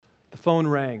The phone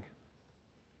rang,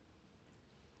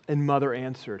 and Mother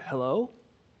answered. Hello?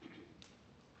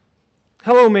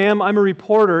 Hello, ma'am. I'm a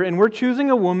reporter, and we're choosing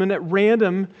a woman at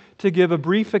random to give a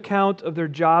brief account of their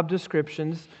job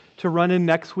descriptions to run in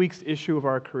next week's issue of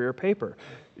our career paper.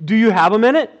 Do you have a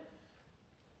minute?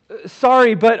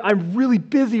 Sorry, but I'm really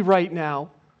busy right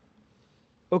now.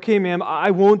 Okay, ma'am,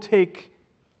 I won't take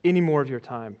any more of your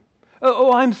time.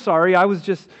 Oh, I'm sorry. I was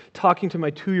just talking to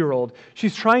my 2-year-old.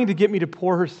 She's trying to get me to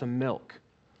pour her some milk.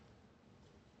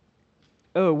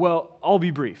 Oh, well, I'll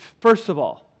be brief. First of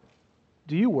all,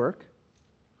 do you work?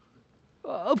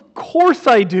 Of course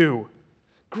I do.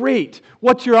 Great.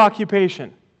 What's your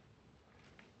occupation?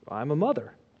 I'm a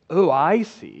mother. Oh, I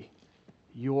see.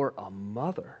 You're a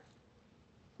mother.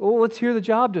 Well, let's hear the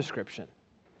job description.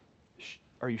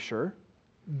 Are you sure?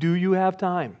 Do you have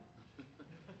time?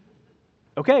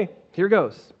 Okay, here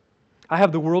goes. I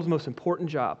have the world's most important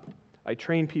job. I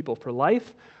train people for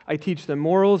life. I teach them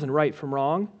morals and right from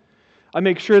wrong. I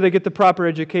make sure they get the proper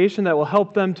education that will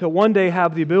help them to one day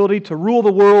have the ability to rule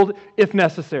the world if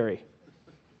necessary.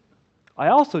 I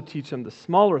also teach them the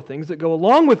smaller things that go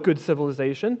along with good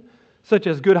civilization, such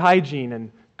as good hygiene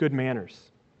and good manners.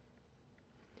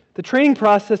 The training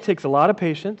process takes a lot of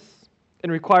patience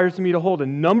and requires me to hold a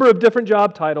number of different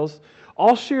job titles.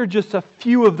 I'll share just a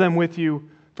few of them with you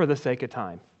for the sake of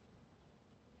time.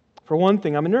 For one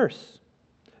thing, I'm a nurse.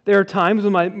 There are times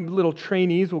when my little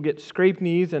trainees will get scraped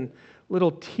knees and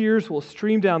little tears will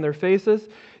stream down their faces.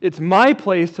 It's my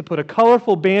place to put a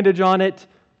colorful bandage on it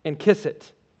and kiss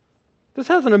it. This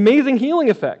has an amazing healing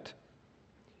effect.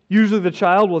 Usually the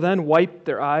child will then wipe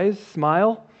their eyes,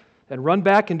 smile, and run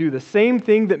back and do the same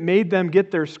thing that made them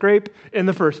get their scrape in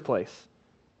the first place.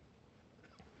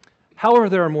 However,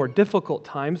 there are more difficult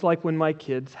times, like when my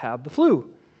kids have the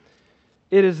flu.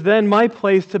 It is then my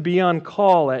place to be on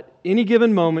call at any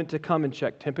given moment to come and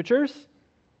check temperatures,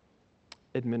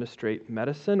 administrate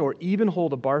medicine, or even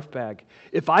hold a barf bag.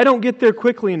 If I don't get there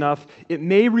quickly enough, it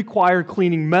may require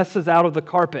cleaning messes out of the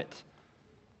carpet.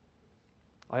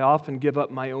 I often give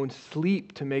up my own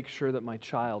sleep to make sure that my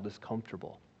child is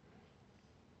comfortable.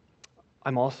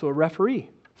 I'm also a referee.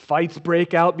 Fights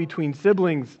break out between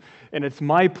siblings, and it's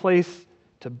my place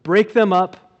to break them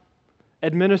up,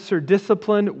 administer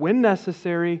discipline when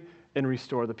necessary, and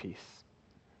restore the peace.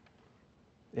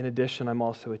 In addition, I'm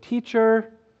also a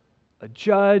teacher, a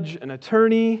judge, an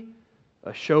attorney,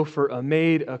 a chauffeur, a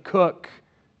maid, a cook,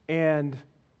 and,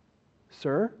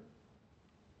 sir?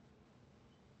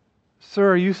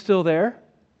 Sir, are you still there?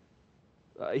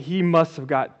 He must have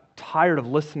got tired of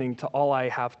listening to all I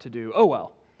have to do. Oh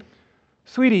well.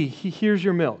 Sweetie, here's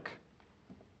your milk.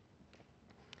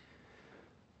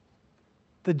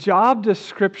 The job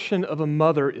description of a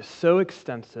mother is so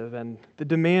extensive and the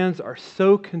demands are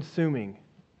so consuming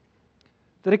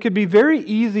that it could be very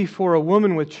easy for a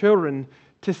woman with children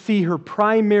to see her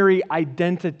primary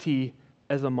identity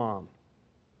as a mom.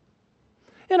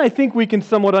 And I think we can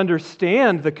somewhat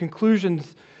understand the conclusion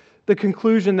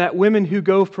that women who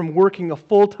go from working a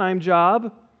full-time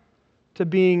job to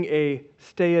being a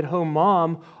stay-at-home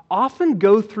mom often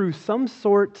go through some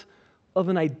sort of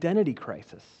an identity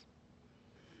crisis.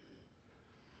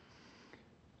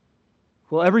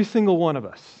 Well, every single one of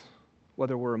us,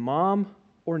 whether we're a mom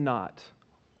or not,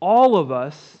 all of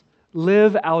us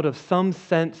live out of some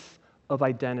sense of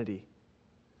identity.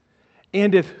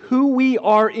 And if who we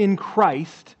are in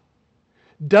Christ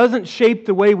doesn't shape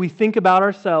the way we think about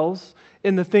ourselves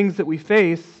and the things that we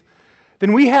face,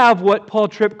 then we have what Paul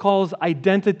Tripp calls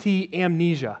identity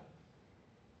amnesia.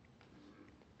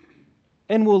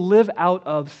 And we'll live out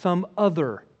of some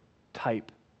other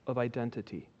type of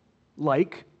identity,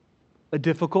 like a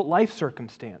difficult life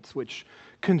circumstance, which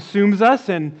consumes us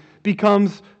and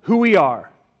becomes who we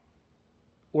are.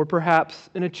 Or perhaps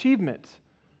an achievement.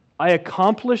 I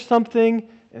accomplished something,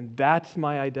 and that's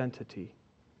my identity.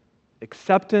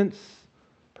 Acceptance,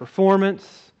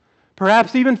 performance,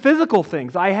 perhaps even physical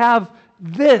things. I have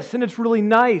this, and it's really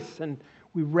nice, and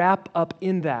we wrap up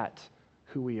in that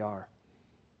who we are.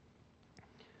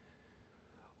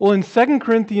 Well, in 2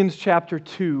 Corinthians chapter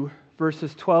 2,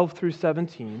 verses 12 through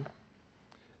 17,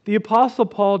 the Apostle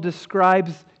Paul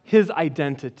describes his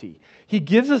identity. He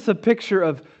gives us a picture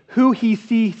of who he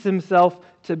sees himself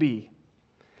to be.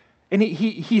 And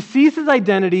he sees his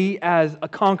identity as a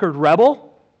conquered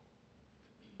rebel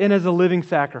and as a living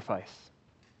sacrifice.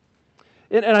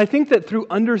 And I think that through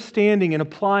understanding and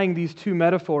applying these two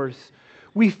metaphors,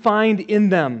 we find in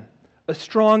them a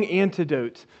strong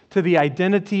antidote to the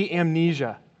identity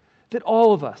amnesia that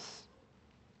all of us,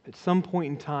 at some point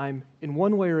in time, in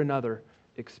one way or another,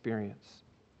 experience.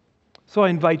 So I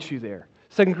invite you there.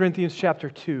 2 Corinthians chapter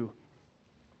 2,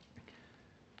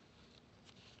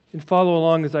 And follow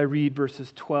along as I read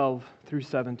verses 12 through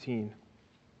 17.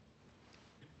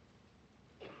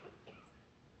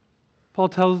 Paul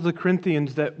tells the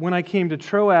Corinthians that when I came to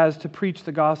Troas to preach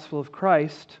the gospel of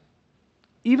Christ,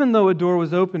 even though a door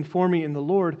was opened for me in the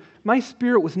Lord, my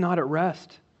spirit was not at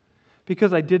rest,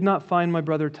 because I did not find my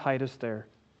brother Titus there.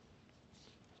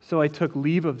 So I took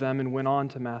leave of them and went on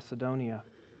to Macedonia.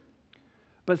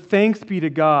 But thanks be to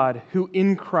God, who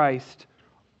in Christ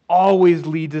always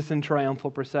leads us in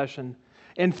triumphal procession,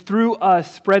 and through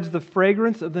us spreads the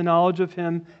fragrance of the knowledge of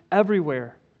Him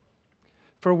everywhere.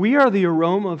 For we are the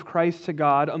aroma of Christ to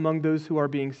God among those who are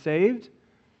being saved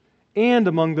and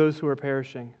among those who are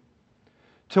perishing.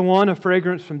 To one, a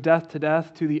fragrance from death to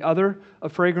death, to the other, a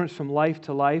fragrance from life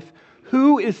to life.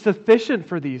 Who is sufficient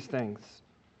for these things?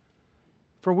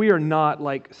 For we are not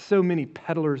like so many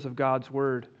peddlers of God's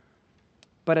word,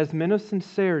 but as men of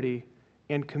sincerity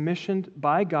and commissioned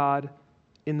by God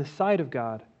in the sight of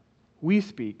God, we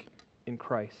speak in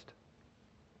Christ.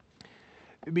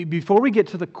 Before we get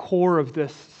to the core of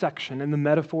this section and the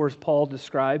metaphors Paul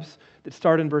describes that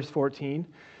start in verse 14,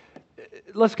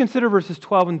 let's consider verses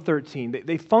 12 and 13.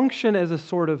 They function as a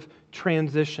sort of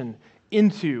transition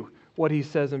into what he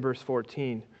says in verse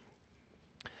 14.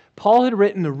 Paul had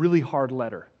written a really hard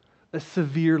letter, a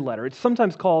severe letter. It's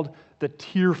sometimes called the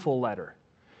tearful letter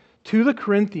to the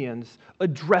Corinthians,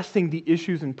 addressing the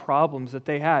issues and problems that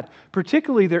they had,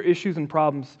 particularly their issues and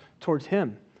problems towards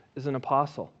him as an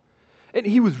apostle. And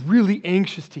he was really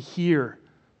anxious to hear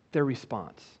their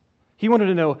response. He wanted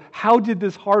to know, how did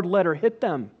this hard letter hit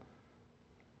them?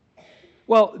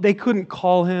 Well, they couldn't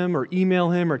call him or email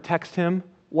him or text him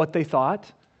what they thought.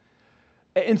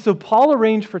 And so Paul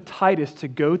arranged for Titus to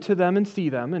go to them and see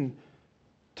them and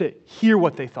to hear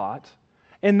what they thought.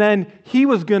 And then he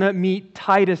was going to meet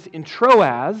Titus in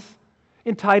Troas,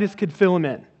 and Titus could fill him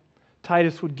in.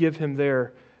 Titus would give him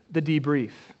the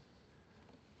debrief.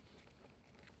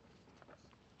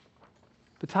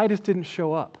 But Titus didn't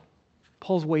show up.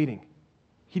 Paul's waiting.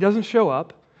 He doesn't show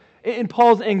up. And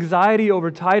Paul's anxiety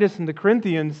over Titus and the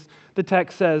Corinthians, the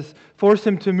text says, forced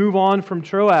him to move on from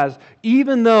Troas,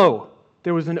 even though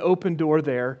there was an open door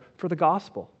there for the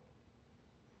gospel.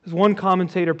 As one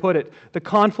commentator put it, the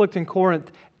conflict in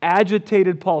Corinth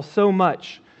agitated Paul so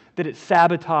much that it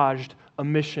sabotaged a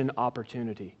mission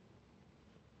opportunity.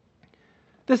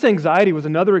 This anxiety was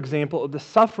another example of the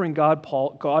suffering God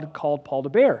called Paul to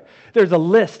bear. There's a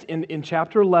list in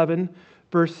chapter 11,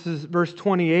 verse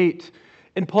 28,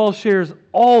 and Paul shares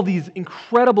all these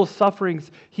incredible sufferings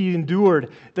he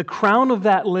endured. The crown of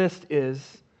that list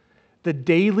is the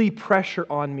daily pressure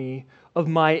on me of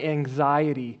my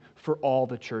anxiety for all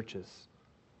the churches.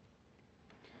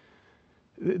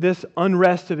 This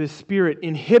unrest of his spirit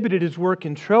inhibited his work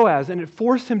in Troas, and it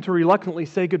forced him to reluctantly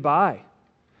say goodbye.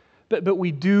 But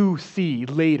we do see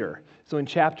later, so in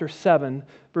chapter 7,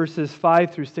 verses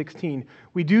 5 through 16,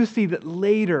 we do see that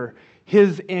later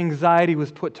his anxiety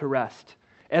was put to rest.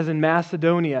 As in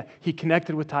Macedonia, he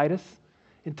connected with Titus,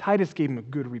 and Titus gave him a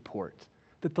good report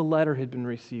that the letter had been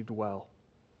received well.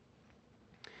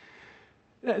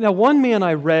 Now, one man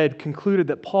I read concluded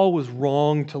that Paul was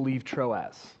wrong to leave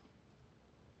Troas.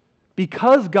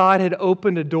 Because God had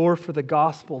opened a door for the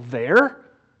gospel there,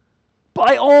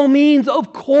 by all means,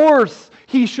 of course,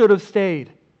 he should have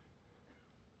stayed.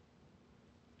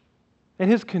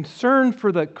 And his concern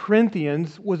for the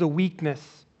Corinthians was a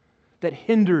weakness that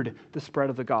hindered the spread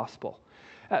of the gospel.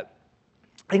 I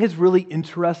think it's really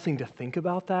interesting to think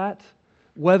about that,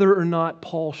 whether or not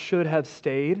Paul should have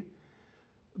stayed.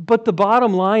 But the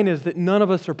bottom line is that none of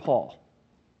us are Paul.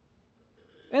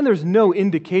 And there's no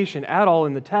indication at all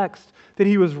in the text that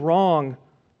he was wrong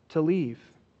to leave.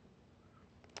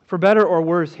 For better or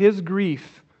worse, his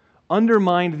grief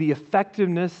undermined the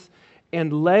effectiveness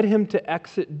and led him to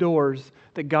exit doors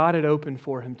that God had opened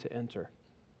for him to enter.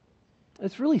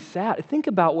 It's really sad. Think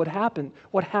about what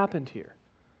happened here.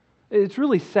 It's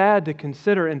really sad to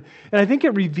consider, and I think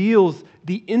it reveals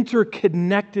the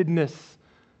interconnectedness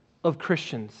of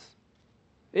Christians.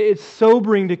 It's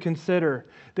sobering to consider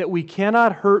that we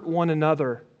cannot hurt one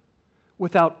another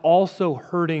without also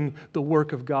hurting the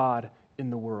work of God in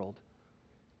the world.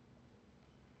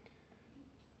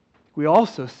 We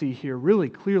also see here really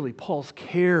clearly Paul's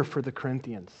care for the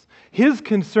Corinthians. His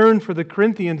concern for the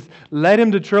Corinthians led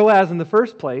him to Troas in the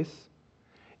first place,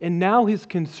 and now his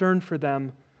concern for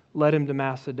them led him to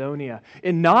Macedonia.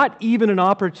 And not even an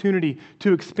opportunity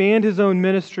to expand his own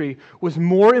ministry was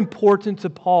more important to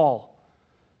Paul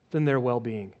than their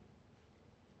well-being.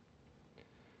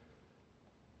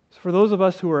 So for those of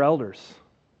us who are elders,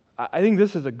 I think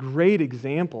this is a great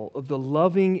example of the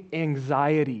loving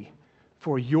anxiety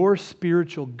for your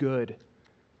spiritual good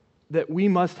that we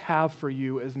must have for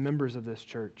you as members of this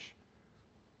church.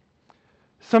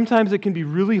 Sometimes it can be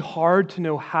really hard to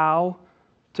know how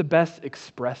to best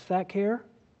express that care.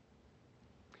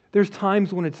 There's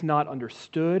times when it's not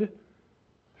understood.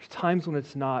 There's times when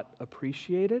it's not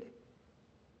appreciated.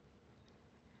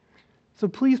 So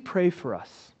please pray for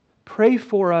us. Pray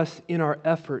for us in our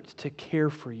efforts to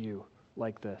care for you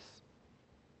like this.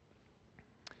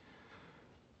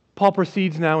 Paul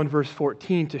proceeds now in verse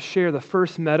 14 to share the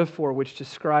first metaphor which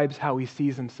describes how he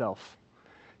sees himself.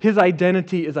 His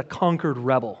identity is a conquered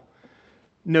rebel.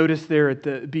 Notice there at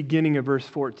the beginning of verse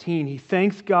 14, he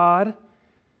thanks God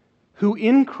who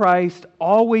in Christ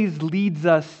always leads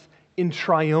us in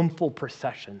triumphal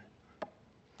procession.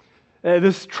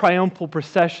 This triumphal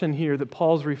procession here that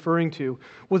Paul's referring to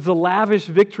was the lavish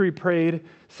victory parade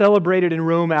celebrated in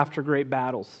Rome after great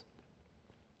battles.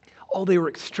 Oh, they were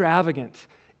extravagant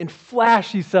and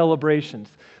flashy celebrations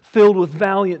filled with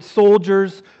valiant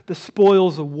soldiers, the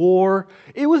spoils of war.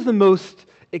 It was the most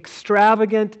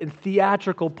extravagant and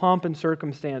theatrical pomp and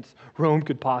circumstance Rome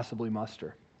could possibly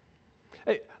muster.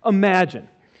 Imagine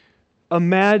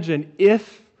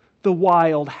if the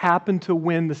Wild happened to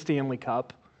win the Stanley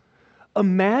Cup.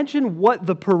 Imagine what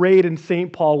the parade in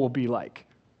St. Paul will be like.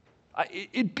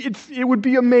 It would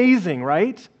be amazing,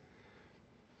 right?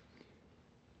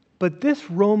 But this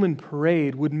Roman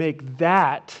parade would make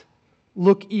that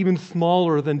look even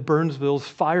smaller than Burnsville's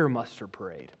fire muster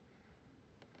parade.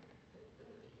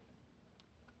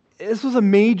 This was a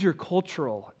major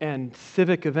cultural and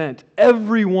civic event.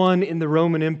 Everyone in the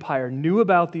Roman Empire knew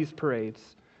about these parades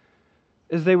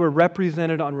as they were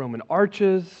represented on Roman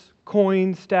arches,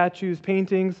 coins, statues,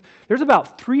 paintings. There's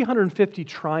about 350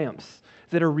 triumphs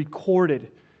that are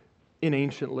recorded in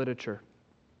ancient literature.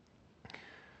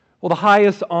 Well, the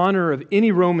highest honor of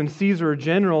any Roman Caesar or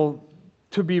general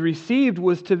to be received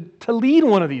was to lead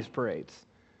one of these parades.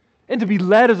 And to be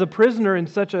led as a prisoner in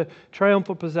such a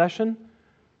triumphal procession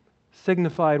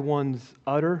signified one's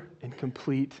utter and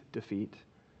complete defeat.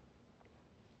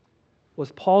 Well,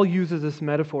 as Paul uses this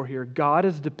metaphor here, God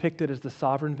is depicted as the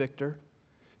sovereign victor,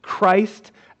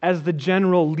 Christ as the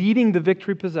general leading the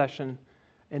victory procession,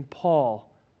 and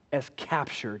Paul as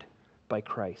captured by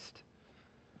Christ.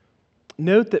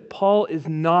 Note that Paul is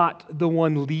not the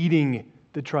one leading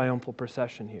the triumphal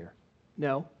procession here.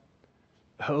 No.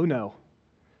 Oh, no.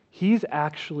 He's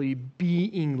actually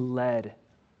being led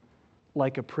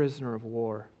like a prisoner of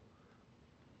war.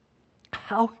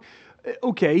 How?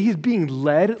 Okay, he's being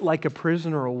led like a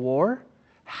prisoner of war.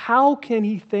 How can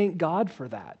he thank God for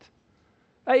that?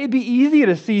 It'd be easy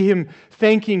to see him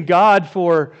thanking God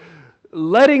for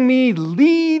letting me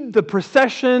lead the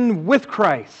procession with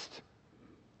Christ.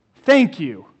 Thank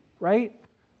you, right?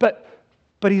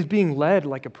 But he's being led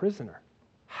like a prisoner.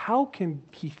 How can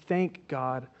he thank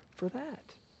God for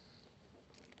that?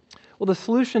 Well, the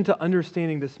solution to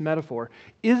understanding this metaphor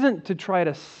isn't to try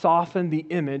to soften the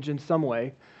image in some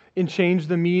way and change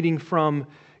the meaning from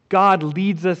God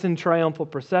leads us in triumphal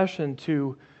procession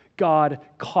to God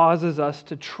causes us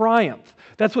to triumph.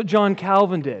 That's what John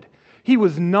Calvin did. He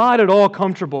was not at all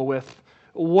comfortable with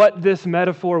what this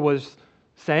metaphor was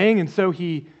saying, and so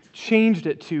he changed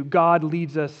it to God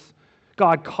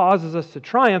causes us to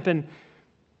triumph, and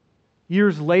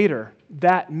years later,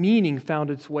 that meaning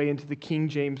found its way into the King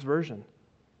James Version.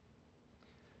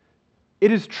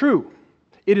 It is true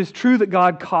that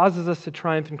God causes us to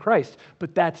triumph in Christ,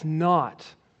 but that's not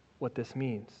what this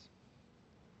means.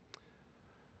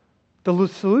 The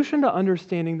solution to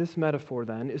understanding this metaphor,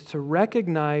 then, is to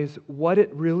recognize what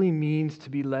it really means to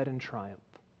be led in triumph.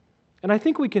 And I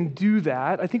think we can do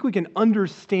that. I think we can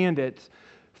understand it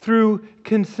through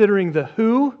considering the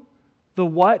who, the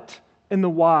what, and the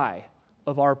why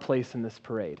of our place in this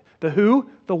parade. The who,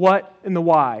 the what, and the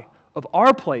why of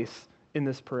our place in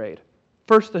this parade.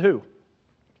 First, the who.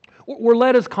 We're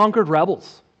led as conquered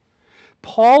rebels.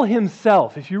 Paul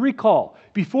himself, if you recall,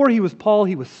 before he was Paul,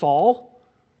 he was Saul.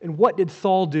 And what did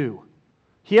Saul do?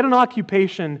 He had an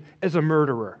occupation as a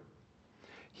murderer.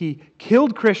 He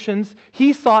killed Christians.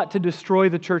 He sought to destroy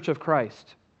the church of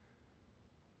Christ.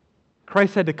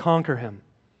 Christ had to conquer him.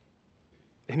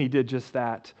 And he did just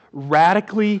that.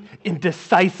 Radically and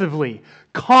decisively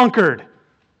conquered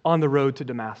on the road to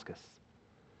Damascus.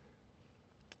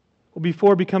 Well,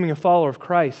 before becoming a follower of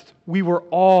Christ, we were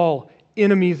all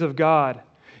enemies of God.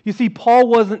 You see, Paul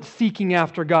wasn't seeking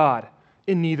after God,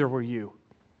 and neither were you.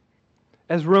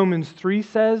 As Romans 3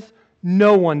 says,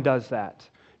 no one does that.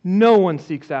 No one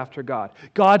seeks after God.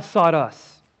 God sought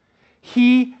us.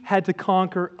 He had to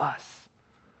conquer us.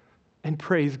 And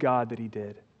praise God that He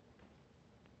did.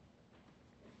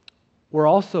 were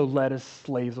also led as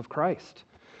slaves of Christ.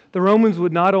 The Romans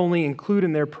would not only include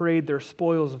in their parade their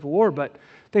spoils of war, but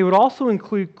they would also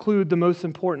include the most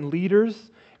important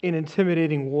leaders and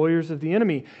intimidating warriors of the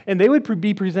enemy. And they would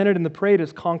be presented in the parade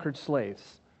as conquered slaves.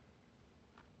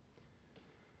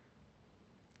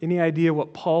 Any idea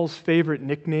what Paul's favorite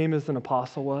nickname as an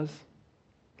apostle was?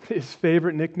 His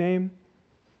favorite nickname?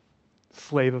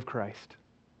 Slave of Christ.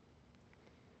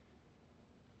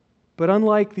 But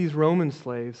unlike these Roman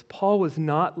slaves, Paul was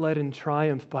not led in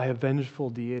triumph by a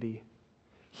vengeful deity.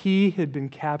 He had been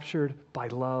captured by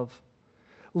love.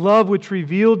 Love which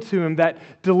revealed to him that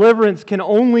deliverance can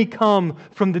only come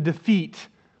from the defeat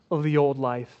of the old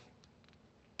life.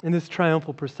 In this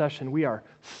triumphal procession, we are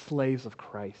slaves of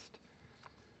Christ.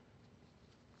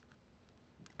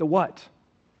 The what?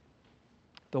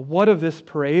 The what of this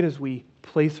parade, as we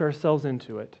place ourselves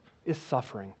into it, is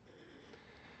suffering.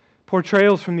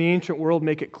 Portrayals from the ancient world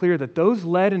make it clear that those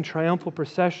led in triumphal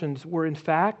processions were in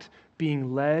fact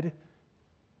being led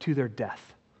to their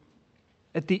death.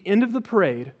 At the end of the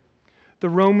parade, the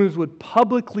Romans would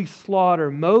publicly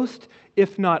slaughter most,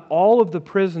 if not all, of the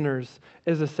prisoners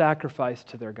as a sacrifice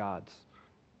to their gods.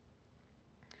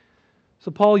 So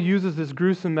Paul uses this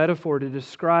gruesome metaphor to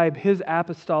describe his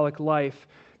apostolic life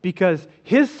because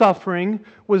his suffering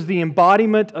was the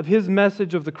embodiment of his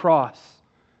message of the cross.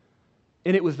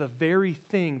 And it was the very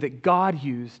thing that God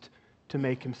used to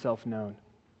make himself known.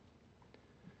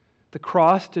 The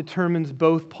cross determines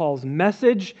both Paul's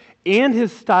message and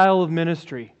his style of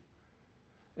ministry.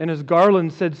 And as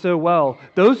Garland said so well,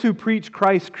 those who preach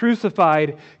Christ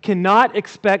crucified cannot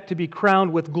expect to be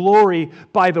crowned with glory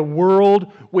by the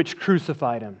world which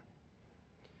crucified him.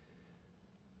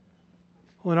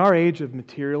 Well, in our age of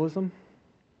materialism,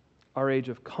 our age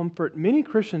of comfort, many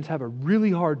Christians have a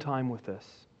really hard time with this.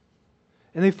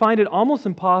 And they find it almost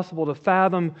impossible to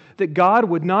fathom that God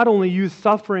would not only use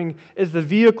suffering as the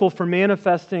vehicle for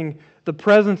manifesting the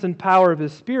presence and power of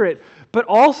His Spirit, but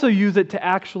also use it to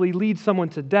actually lead someone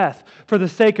to death for the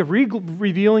sake of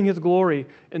revealing His glory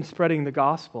and spreading the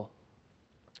gospel.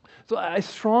 So I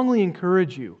strongly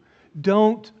encourage you,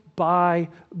 don't buy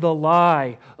the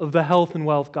lie of the health and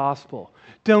wealth gospel.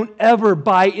 Don't ever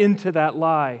buy into that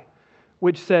lie,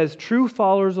 which says true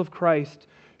followers of Christ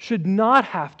should not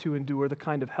have to endure the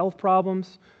kind of health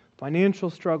problems, financial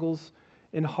struggles,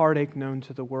 and heartache known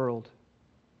to the world.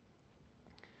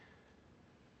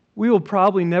 We will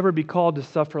probably never be called to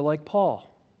suffer like Paul.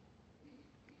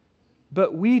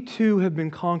 But we too have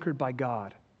been conquered by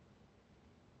God.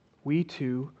 We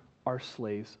too are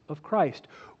slaves of Christ.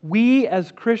 We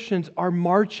as Christians are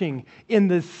marching in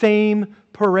the same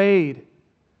parade.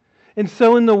 And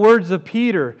so in the words of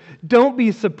Peter, don't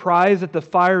be surprised at the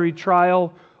fiery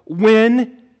trial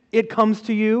when it comes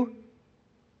to you,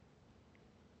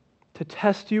 to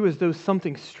test you as though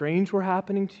something strange were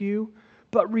happening to you,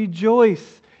 but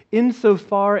rejoice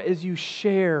insofar as you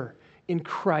share in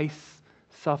Christ's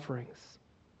sufferings.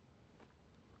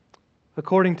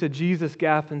 According to Jesus,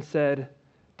 Gaffin said,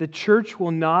 the church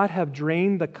will not have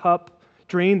drained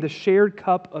the shared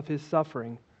cup of His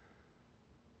suffering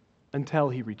until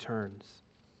He returns.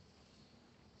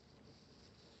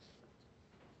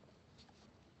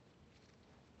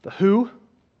 The who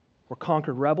were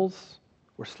conquered rebels,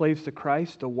 were slaves to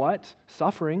Christ. The what?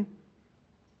 Suffering.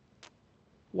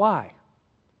 Why?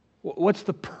 What's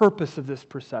the purpose of this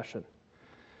procession?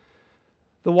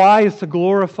 The why is to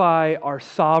glorify our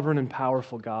sovereign and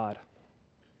powerful God.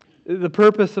 The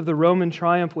purpose of the Roman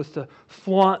triumph was to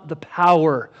flaunt the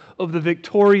power of the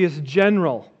victorious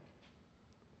general.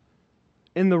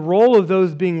 And the role of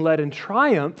those being led in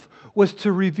triumph was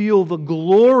to reveal the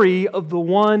glory of the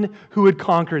one who had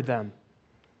conquered them.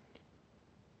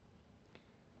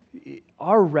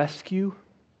 Our rescue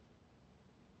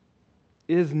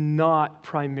is not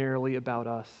primarily about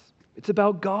us. It's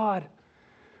about God.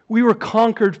 We were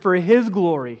conquered for His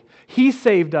glory. He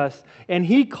saved us, and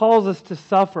He calls us to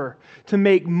suffer, to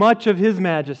make much of His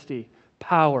majesty,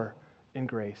 power, and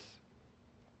grace.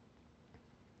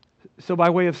 So by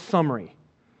way of summary,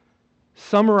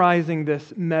 summarizing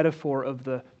this metaphor of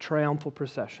the triumphal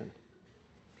procession.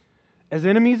 As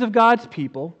enemies of God's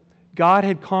people, God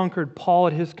had conquered Paul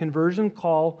at his conversion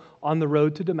call on the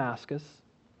road to Damascus,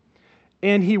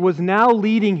 and He was now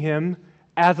leading him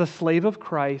as a slave of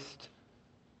Christ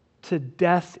to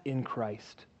death in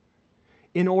Christ,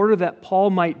 in order that Paul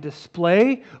might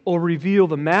display or reveal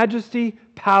the majesty,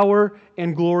 power,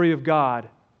 and glory of God,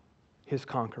 his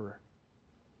conqueror.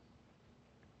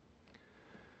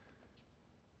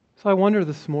 So I wonder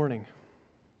this morning,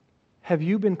 have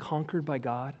you been conquered by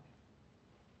God?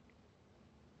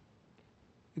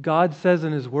 God says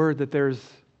in His Word that there's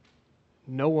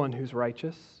no one who's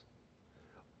righteous.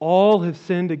 All have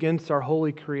sinned against our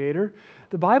holy Creator.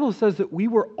 The Bible says that we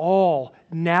were all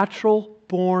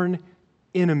natural-born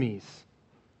enemies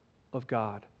of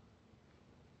God.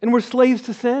 And we're slaves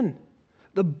to sin,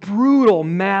 the brutal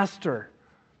master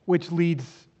which leads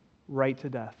right to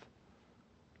death.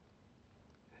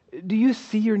 Do you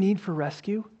see your need for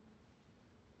rescue?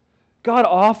 God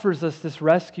offers us this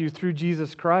rescue through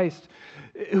Jesus Christ,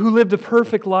 who lived a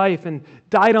perfect life and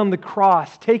died on the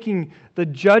cross, taking the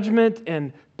judgment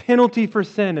and penalty for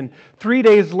sin, and 3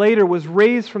 days later was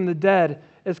raised from the dead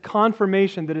as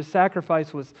confirmation that his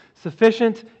sacrifice was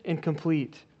sufficient and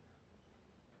complete.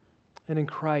 And in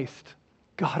Christ,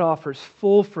 God offers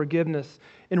full forgiveness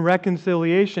and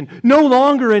reconciliation. No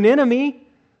longer an enemy,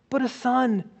 but a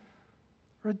son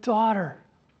or a daughter,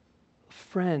 a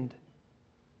friend.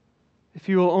 If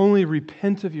you will only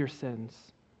repent of your sins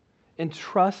and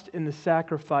trust in the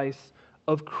sacrifice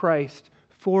of Christ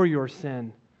for your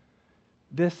sin,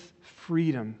 this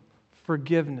freedom,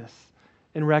 forgiveness,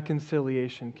 and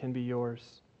reconciliation can be yours.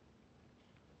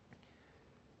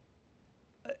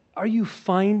 Are you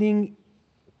finding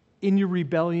in your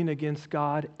rebellion against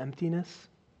God emptiness?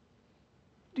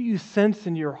 Do you sense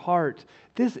in your heart,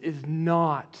 this is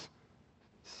not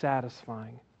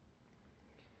satisfying?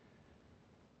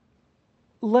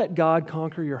 Let God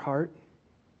conquer your heart.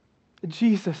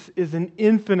 Jesus is an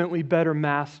infinitely better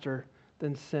master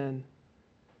than sin.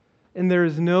 And there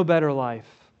is no better life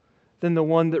than the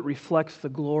one that reflects the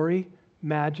glory,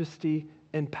 majesty,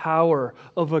 and power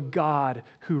of a God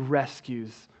who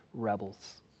rescues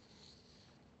rebels.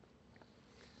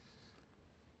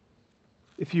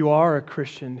 If you are a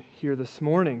Christian here this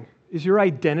morning, is your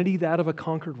identity that of a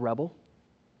conquered rebel?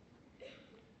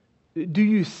 Do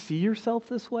you see yourself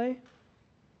this way?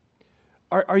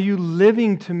 Are you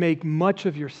living to make much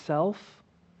of yourself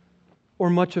or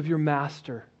much of your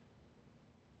master,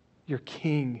 your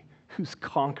king who's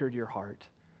conquered your heart?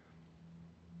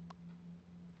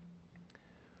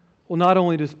 Well, not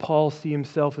only does Paul see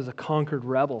himself as a conquered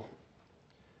rebel,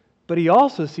 but he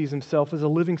also sees himself as a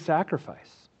living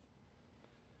sacrifice.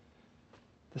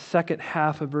 The second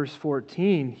half of verse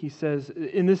 14, he says,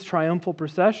 in this triumphal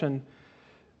procession,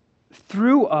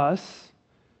 through us,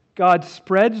 God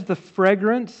spreads the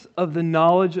fragrance of the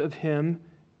knowledge of Him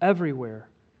everywhere.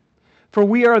 For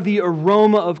we are the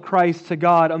aroma of Christ to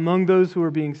God among those who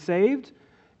are being saved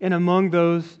and among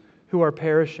those who are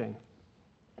perishing.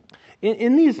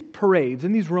 In these parades,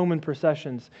 in these Roman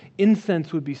processions,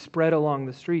 incense would be spread along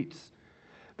the streets.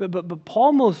 But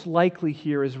Paul most likely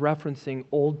here is referencing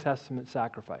Old Testament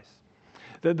sacrifice.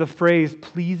 The phrase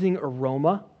pleasing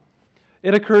aroma,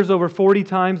 it occurs over 40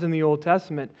 times in the Old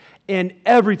Testament, and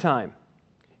every time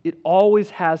it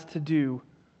always has to do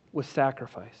with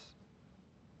sacrifice.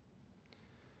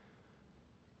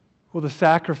 Well, the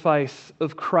sacrifice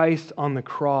of Christ on the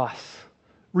cross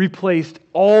replaced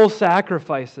all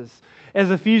sacrifices.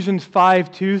 As Ephesians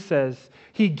 5:2 says,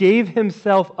 He gave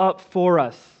Himself up for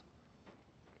us,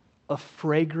 a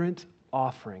fragrant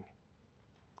offering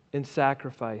in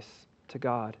sacrifice to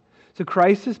God. So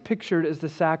Christ is pictured as the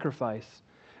sacrifice,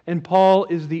 and Paul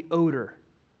is the odor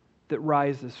that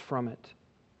rises from it.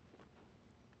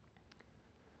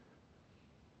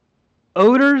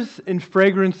 Odors and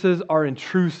fragrances are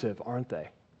intrusive, aren't they?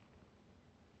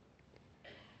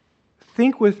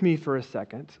 Think with me for a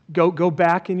second. Go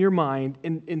back in your mind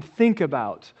and think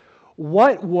about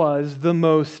what was the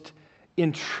most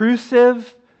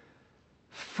intrusive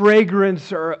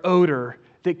fragrance or odor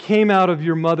that came out of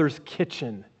your mother's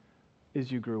kitchen as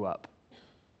you grew up.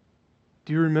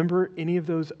 Do you remember any of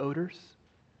those odors?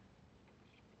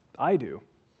 I do.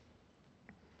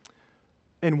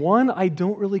 And one I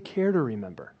don't really care to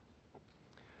remember.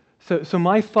 So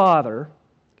my father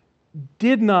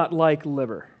did not like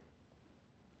liver.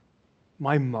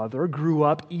 My mother grew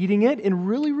up eating it and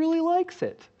really, really likes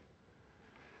it.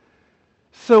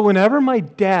 So whenever my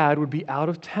dad would be out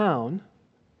of town,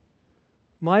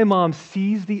 my mom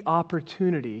seized the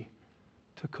opportunity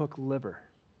to cook liver.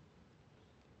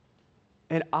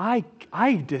 And I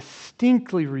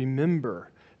distinctly remember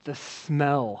the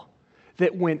smell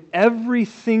that went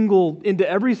into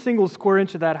every single square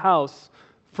inch of that house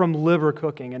from liver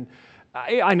cooking. And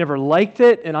I never liked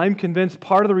it, and I'm convinced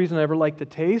part of the reason I ever liked the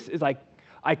taste is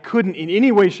I couldn't in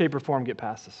any way, shape, or form get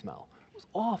past the smell. It was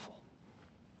awful.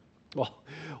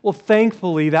 Well,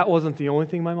 thankfully, that wasn't the only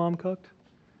thing my mom cooked.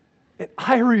 And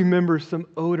I remember some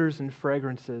odors and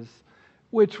fragrances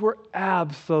which were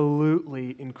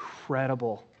absolutely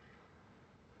incredible.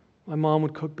 My mom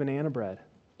would cook banana bread,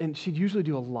 and she'd usually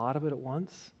do a lot of it at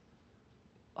once.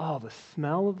 Oh, the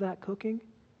smell of that cooking,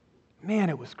 man,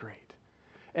 it was great.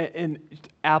 And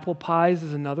apple pies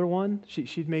is another one.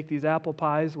 She'd make these apple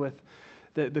pies with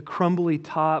the crumbly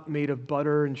top made of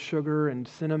butter and sugar and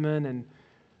cinnamon. And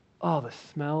oh, the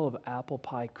smell of apple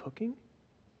pie cooking.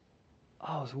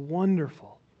 Oh, it was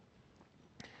wonderful.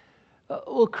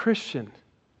 Well, Christian,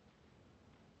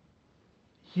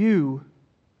 you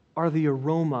are the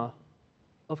aroma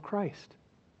of Christ.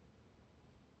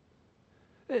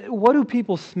 What do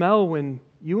people smell when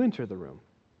you enter the room?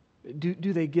 Do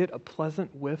they get a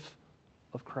pleasant whiff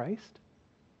of Christ?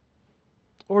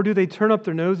 Or do they turn up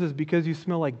their noses because you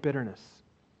smell like bitterness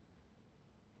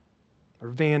or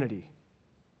vanity?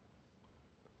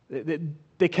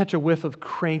 They catch a whiff of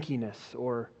crankiness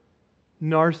or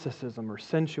narcissism or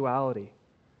sensuality.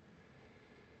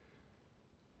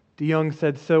 DeYoung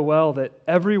said so well that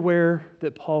everywhere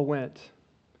that Paul went,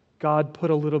 God put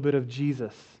a little bit of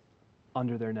Jesus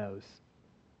under their nose.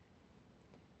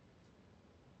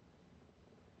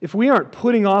 If we aren't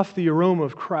putting off the aroma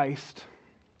of Christ,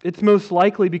 it's most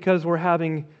likely because we're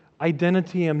having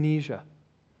identity amnesia.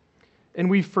 And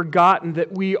we've forgotten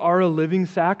that we are a living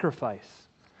sacrifice.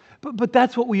 But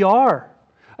that's what we are.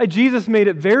 Jesus made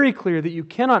it very clear that you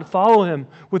cannot follow Him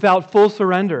without full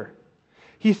surrender.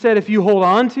 He said if you hold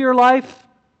on to your life,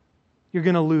 you're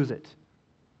going to lose it.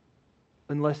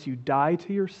 Unless you die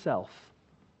to yourself,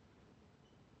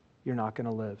 you're not going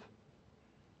to live.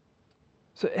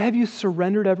 So have you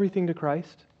surrendered everything to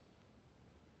Christ?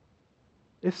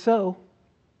 If so,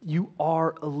 you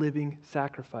are a living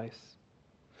sacrifice.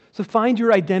 So find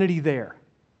your identity there.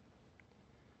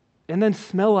 And then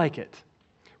smell like it.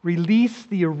 Release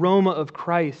the aroma of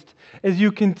Christ as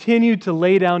you continue to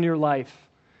lay down your life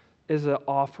as an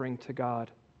offering to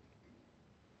God.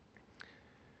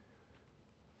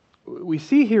 We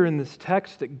see here in this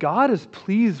text that God is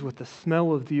pleased with the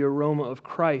smell of the aroma of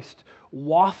Christ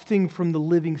wafting from the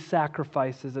living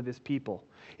sacrifices of His people.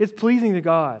 It's pleasing to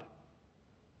God.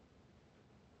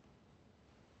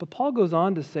 But Paul goes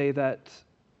on to say that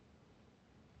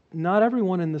not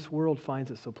everyone in this world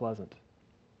finds it so pleasant.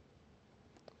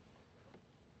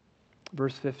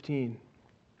 Verse 15.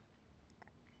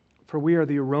 For we are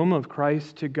the aroma of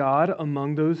Christ to God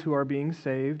among those who are being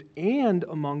saved and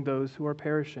among those who are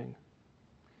perishing.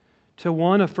 To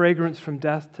one, a fragrance from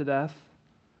death to death.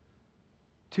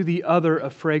 To the other, a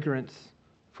fragrance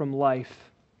from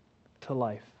life to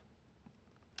life.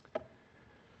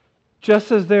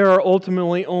 Just as there are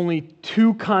ultimately only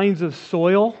two kinds of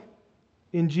soil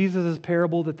in Jesus'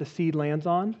 parable that the seed lands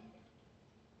on,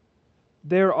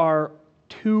 there are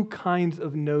two kinds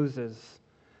of noses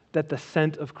that the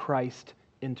scent of Christ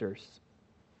enters.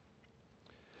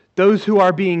 Those who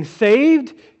are being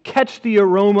saved catch the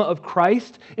aroma of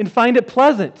Christ and find it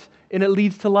pleasant, and it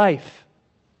leads to life.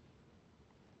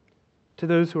 To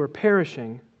those who are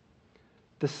perishing,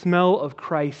 the smell of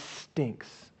Christ stinks,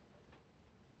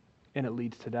 and it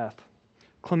leads to death.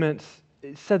 Clement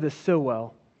said this so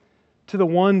well. To the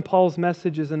one, Paul's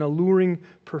message is an alluring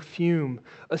perfume,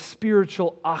 a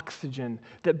spiritual oxygen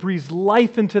that breathes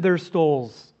life into their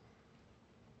souls.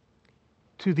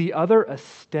 To the other, a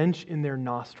stench in their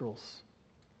nostrils,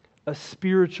 a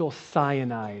spiritual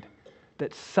cyanide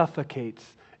that suffocates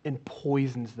and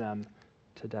poisons them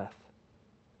to death.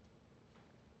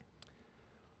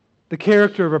 The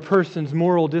character of a person's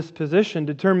moral disposition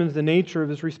determines the nature of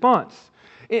his response.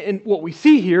 And what we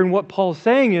see here and what Paul's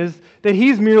saying is that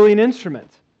he's merely an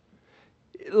instrument,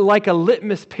 like a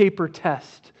litmus paper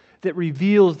test that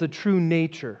reveals the true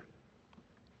nature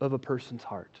of a person's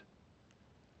heart.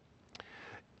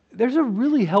 There's a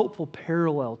really helpful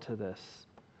parallel to this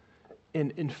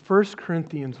in 1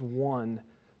 Corinthians 1,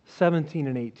 17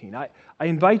 and 18. I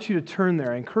invite you to turn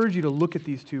there. I encourage you to look at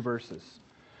these two verses.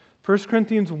 1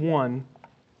 Corinthians 1,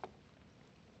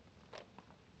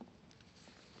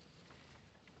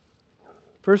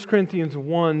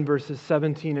 verses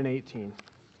 17 and 18.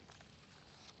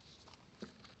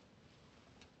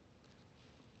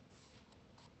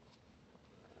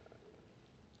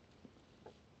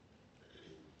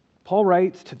 Paul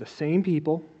writes to the same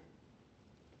people,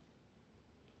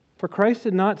 "For Christ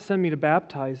did not send me to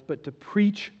baptize, but to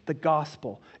preach the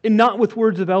gospel, and not with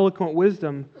words of eloquent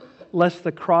wisdom, lest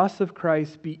the cross of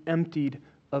Christ be emptied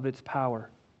of its power.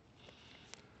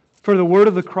 For the word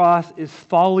of the cross is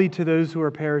folly to those who are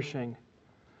perishing,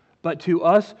 but to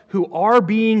us who are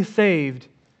being saved,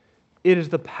 it is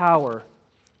the power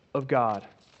of God."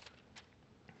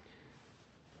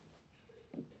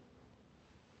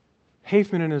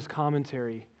 Hafman in his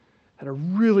commentary had a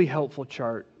really helpful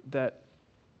chart that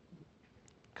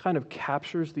kind of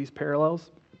captures these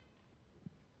parallels.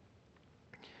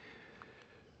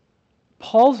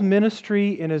 Paul's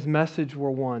ministry and his message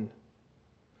were one.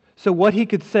 So what he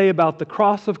could say about the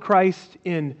cross of Christ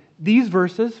in these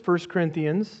verses, 1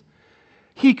 Corinthians,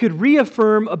 he could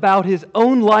reaffirm about his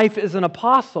own life as an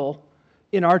apostle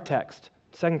in our text,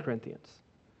 2 Corinthians.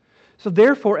 So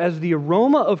therefore, as the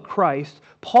aroma of Christ,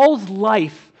 Paul's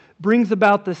life brings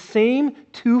about the same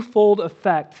twofold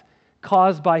effect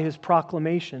caused by his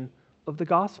proclamation of the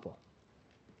gospel.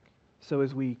 So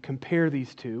as we compare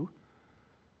these two,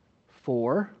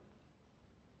 for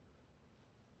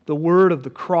the word of the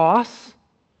cross,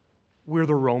 we're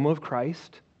the aroma of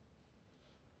Christ,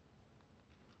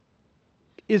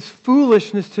 is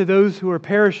foolishness to those who are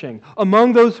perishing.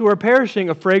 Among those who are perishing,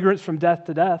 a fragrance from death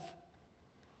to death.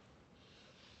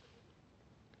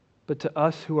 But to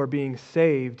us who are being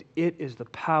saved, it is the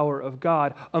power of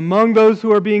God. Among those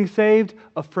who are being saved,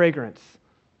 a fragrance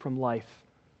from life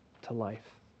to life.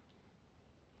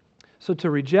 So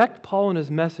to reject Paul and his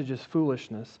message as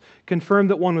foolishness confirmed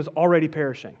that one was already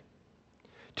perishing.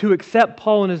 To accept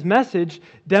Paul and his message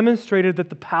demonstrated that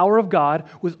the power of God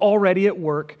was already at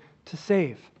work to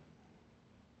save.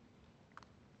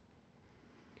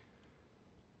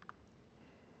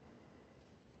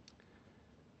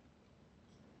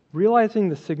 Realizing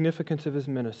the significance of his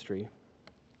ministry,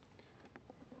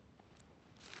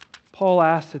 Paul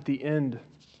asks at the end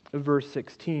of verse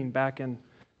 16, back in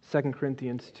 2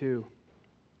 Corinthians 2,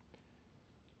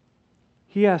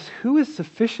 he asks, who is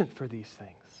sufficient for these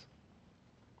things?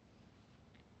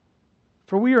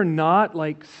 For we are not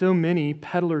like so many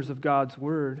peddlers of God's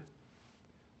word,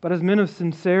 but as men of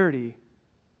sincerity,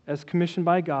 as commissioned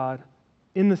by God,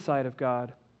 in the sight of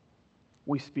God,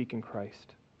 we speak in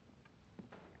Christ.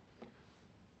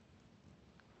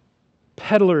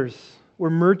 Peddlers were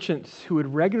merchants who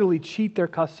would regularly cheat their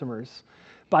customers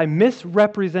by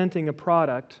misrepresenting a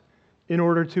product in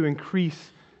order to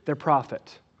increase their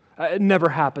profit. It never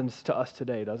happens to us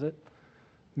today, does it?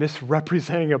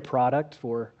 Misrepresenting a product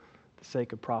for the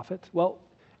sake of profit. Well,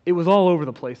 it was all over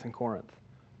the place in Corinth.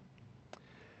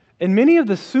 And many of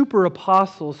the super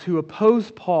apostles who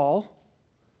opposed Paul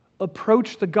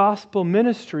approached the gospel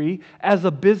ministry as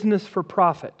a business for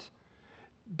profit.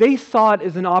 They saw it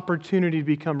as an opportunity to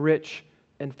become rich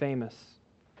and famous.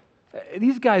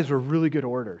 These guys were really good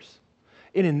orators.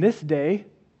 And in this day,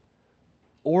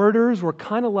 orators were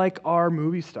kind of like our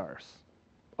movie stars,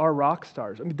 our rock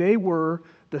stars. I mean, they were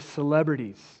the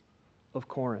celebrities of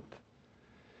Corinth.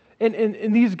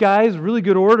 And these guys, really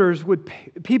good orators,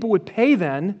 people would pay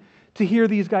then to hear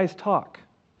these guys talk.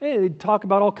 They'd talk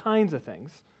about all kinds of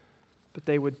things, but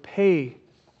they would pay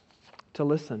to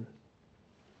listen.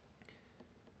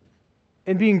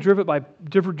 And being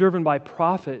driven by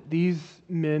profit, these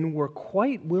men were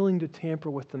quite willing to tamper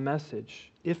with the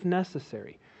message, if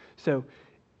necessary. So,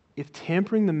 if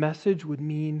tampering the message would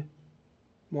mean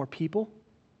more people,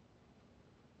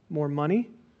 more money,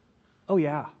 oh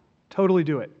yeah, totally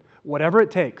do it. Whatever it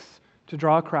takes to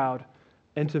draw a crowd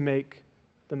and to make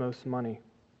the most money.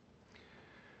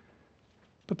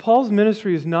 But Paul's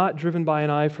ministry is not driven by an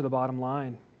eye for the bottom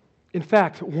line. In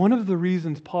fact, one of the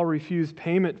reasons Paul refused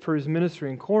payment for his ministry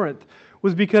in Corinth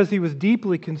was because he was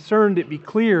deeply concerned it be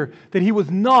clear that he was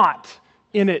not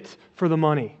in it for the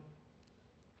money.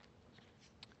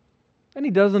 And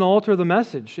he doesn't alter the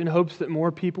message in hopes that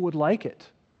more people would like it.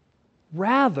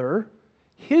 Rather,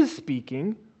 his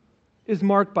speaking is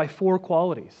marked by 4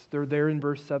 qualities. They're there in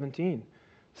verse 17.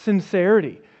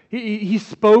 Sincerity. He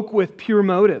spoke with pure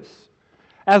motives.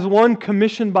 As one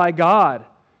commissioned by God,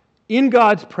 in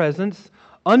God's presence,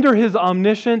 under His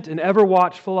omniscient and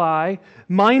ever-watchful eye,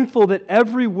 mindful that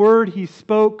every word he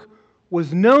spoke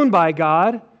was known by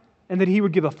God, and that he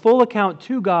would give a full account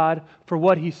to God for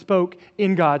what he spoke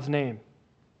in God's name.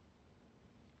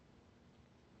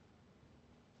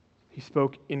 He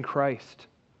spoke in Christ.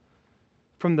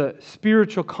 From the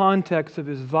spiritual context of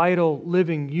his vital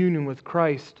living union with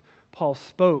Christ, Paul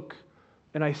spoke,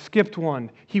 and I skipped one.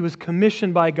 He was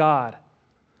commissioned by God.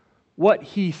 What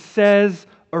he says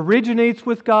originates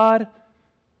with God,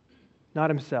 not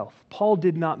himself. Paul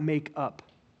did not make up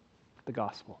the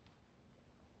gospel.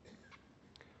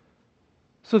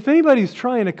 So if anybody's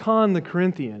trying to con the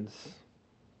Corinthians,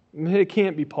 it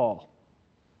can't be Paul.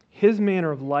 His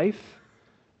manner of life,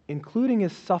 including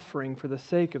his suffering for the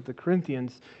sake of the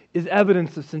Corinthians, is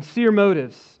evidence of sincere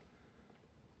motives,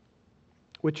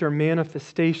 which are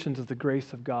manifestations of the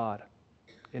grace of God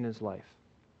in his life.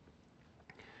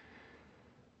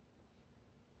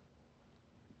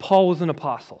 Paul was an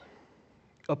apostle.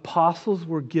 Apostles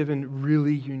were given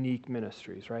really unique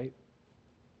ministries, right?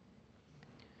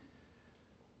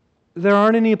 There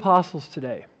aren't any apostles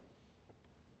today.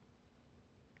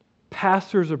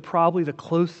 Pastors are probably the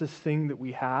closest thing that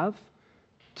we have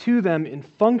to them in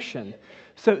function.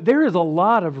 So there is a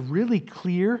lot of really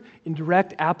clear and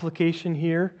direct application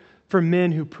here for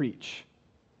men who preach.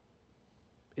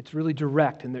 It's really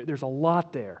direct, and there's a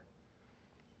lot there.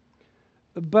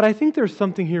 But I think there's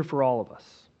something here for all of us.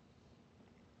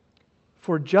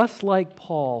 For just like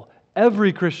Paul,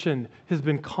 every Christian has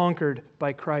been conquered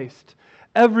by Christ.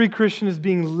 Every Christian is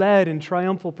being led in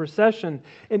triumphal procession,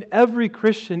 and every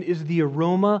Christian is the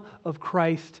aroma of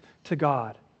Christ to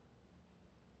God.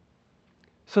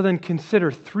 So then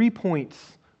consider 3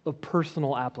 points of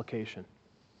personal application.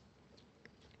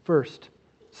 First,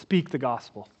 speak the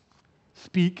gospel.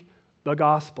 Speak the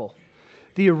gospel.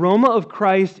 The aroma of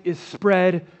Christ is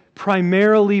spread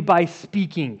primarily by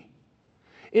speaking.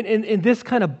 And this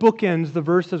kind of bookends the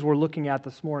verses we're looking at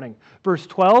this morning. Verse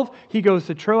 12, he goes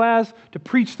to Troas to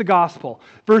preach the gospel.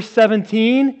 Verse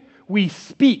 17, we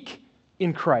speak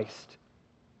in Christ.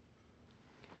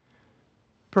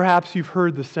 Perhaps you've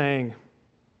heard the saying,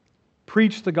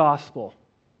 preach the gospel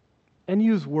and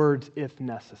use words if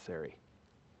necessary.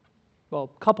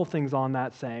 Well, a couple things on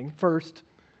that saying. First,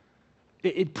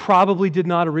 it probably did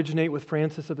not originate with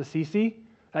Francis of Assisi.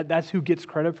 That's who gets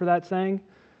credit for that saying.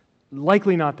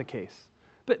 Likely not the case.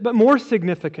 But more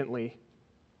significantly,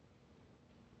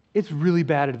 it's really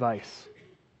bad advice.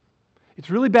 It's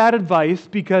really bad advice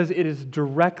because it is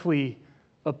directly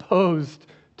opposed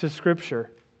to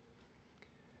Scripture.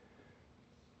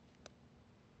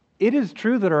 It is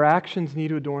true that our actions need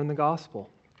to adorn the gospel.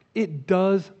 It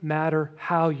does matter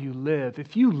how you live.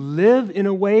 If you live in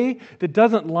a way that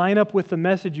doesn't line up with the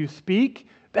message you speak,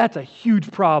 that's a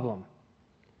huge problem.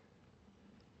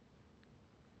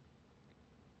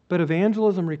 But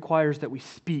evangelism requires that we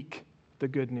speak the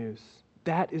good news.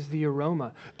 That is the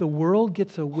aroma. The world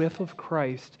gets a whiff of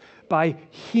Christ by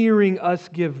hearing us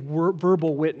give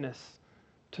verbal witness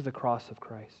to the cross of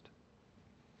Christ.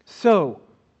 So,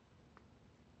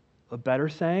 a better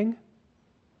saying,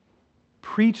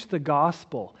 preach the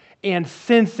gospel, and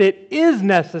since it is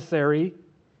necessary,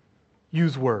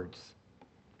 use words.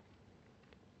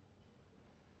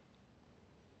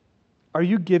 Are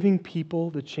you giving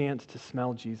people the chance to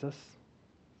smell Jesus?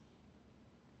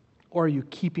 Or are you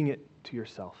keeping it to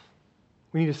yourself?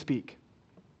 We need to speak.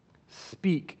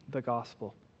 Speak the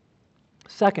gospel.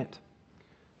 Second,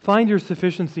 find your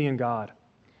sufficiency in God.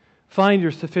 Find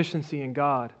your sufficiency in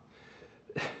God.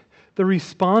 The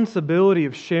responsibility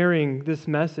of sharing this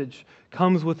message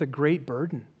comes with a great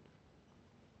burden.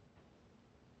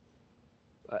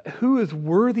 Who is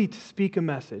worthy to speak a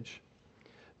message,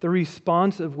 the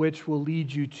response of which will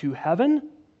lead you to heaven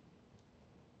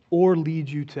or lead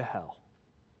you to hell?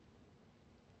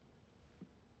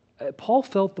 Paul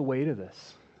felt the weight of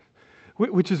this,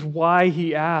 which is why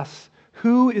he asks,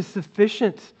 who is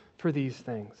sufficient for these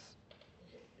things?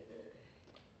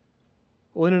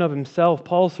 Well, in and of himself,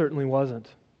 Paul certainly wasn't.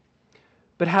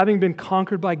 But having been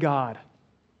conquered by God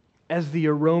as the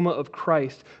aroma of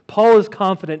Christ, Paul is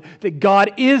confident that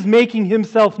God is making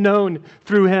himself known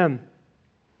through him.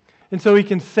 And so he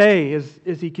can say, as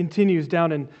he continues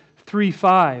down in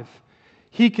 3:5,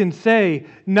 he can say,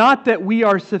 not that we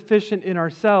are sufficient in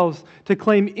ourselves to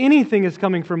claim anything is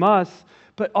coming from us,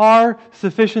 but our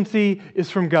sufficiency is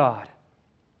from God.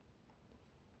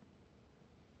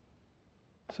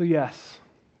 So yes,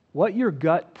 what your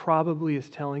gut probably is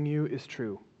telling you is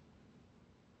true.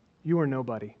 You are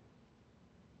nobody.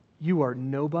 You are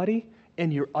nobody,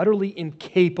 and you're utterly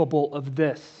incapable of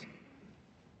this.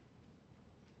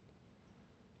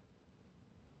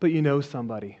 But you know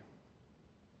somebody.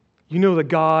 You know the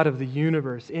God of the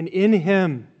universe, and in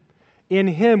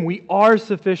Him we are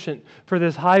sufficient for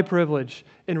this high privilege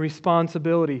and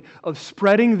responsibility of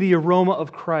spreading the aroma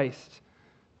of Christ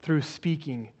through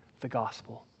speaking the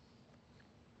gospel.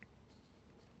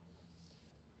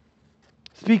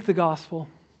 Speak the gospel.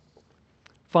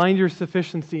 Find your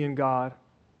sufficiency in God.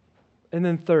 And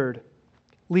then third,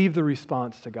 leave the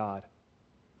response to God.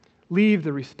 Leave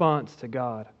the response to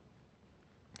God.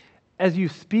 As you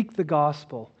speak the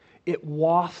gospel, it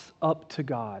wafts up to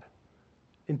God,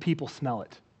 and people smell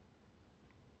it.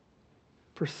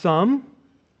 For some,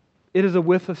 it is a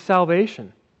whiff of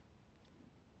salvation.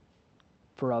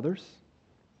 For others,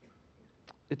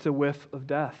 it's a whiff of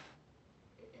death.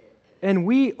 And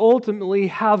we ultimately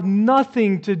have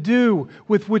nothing to do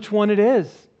with which one it is.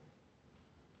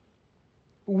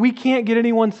 We can't get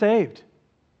anyone saved.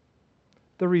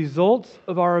 The results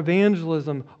of our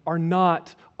evangelism are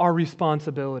not our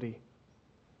responsibility.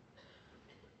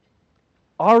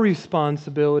 Our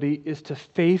responsibility is to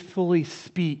faithfully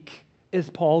speak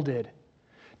as Paul did,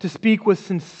 to speak with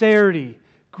sincerity,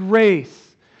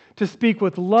 grace, to speak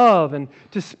with love, and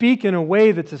to speak in a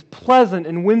way that's as pleasant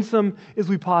and winsome as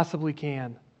we possibly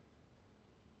can.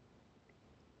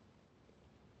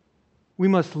 We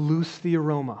must loose the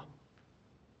aroma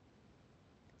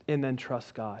and then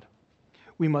trust God.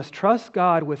 We must trust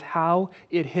God with how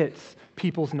it hits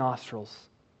people's nostrils.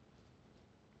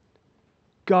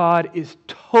 God is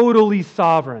totally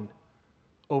sovereign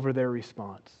over their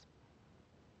response.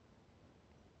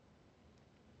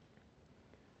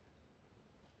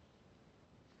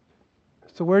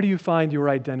 So, where do you find your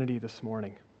identity this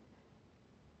morning?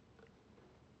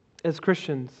 As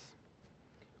Christians,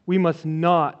 we must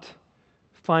not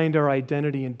find our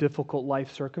identity in difficult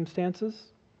life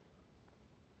circumstances,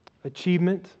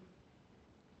 achievement,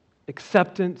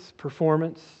 acceptance,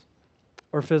 performance,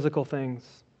 or physical things.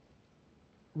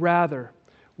 Rather,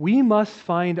 we must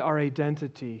find our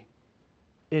identity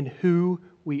in who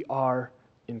we are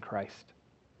in Christ.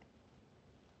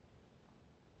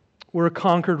 We're a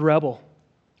conquered rebel,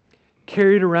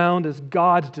 carried around as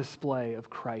God's display of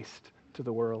Christ to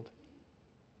the world.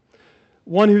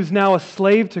 One who's now a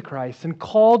slave to Christ and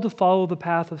called to follow the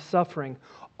path of suffering,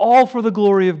 all for the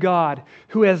glory of God,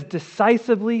 who has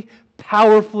decisively,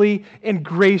 powerfully, and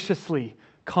graciously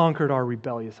conquered our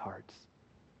rebellious hearts.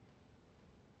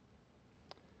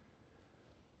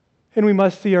 And we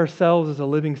must see ourselves as a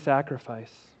living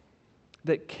sacrifice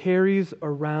that carries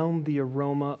around the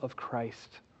aroma of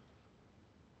Christ,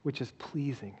 which is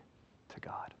pleasing to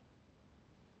God.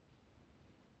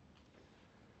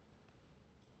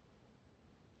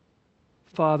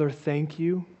 Father, thank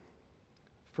you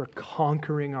for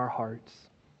conquering our hearts,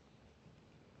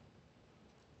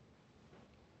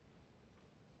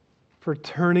 for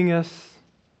turning us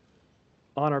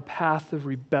on our path of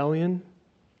rebellion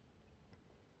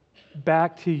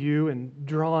back to you and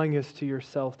drawing us to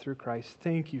yourself through Christ.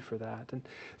 Thank you for that. And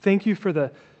thank you for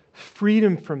the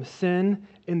freedom from sin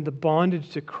and the bondage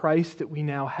to Christ that we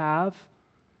now have.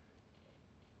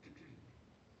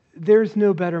 There's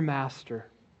no better master,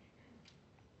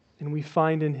 and we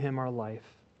find in him our life.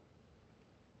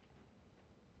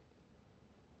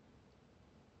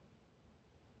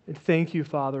 And thank you,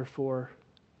 Father, for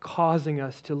causing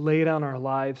us to lay down our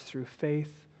lives through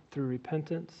faith, through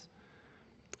repentance.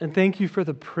 And thank you for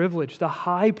the privilege, the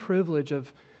high privilege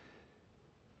of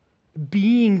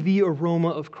being the aroma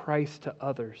of Christ to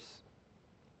others.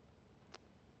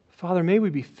 Father, may we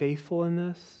be faithful in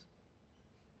this.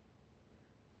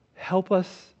 Help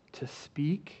us to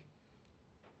speak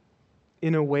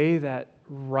in a way that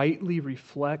rightly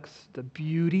reflects the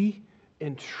beauty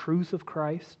and truth of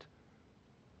Christ.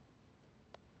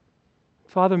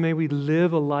 Father, may we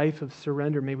live a life of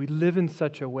surrender. May we live in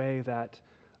such a way that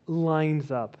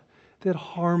lines up, that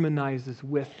harmonizes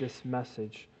with this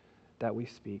message that we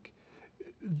speak.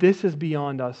 This is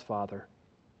beyond us, Father.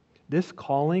 This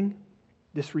calling,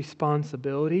 this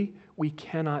responsibility, we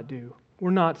cannot do.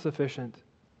 We're not sufficient.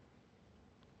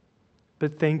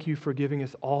 But thank you for giving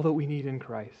us all that we need in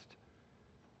Christ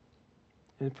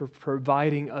and for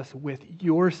providing us with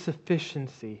your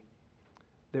sufficiency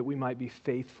that we might be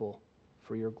faithful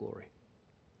for your glory.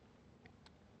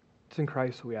 It's in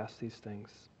Christ we ask these things.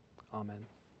 Amen.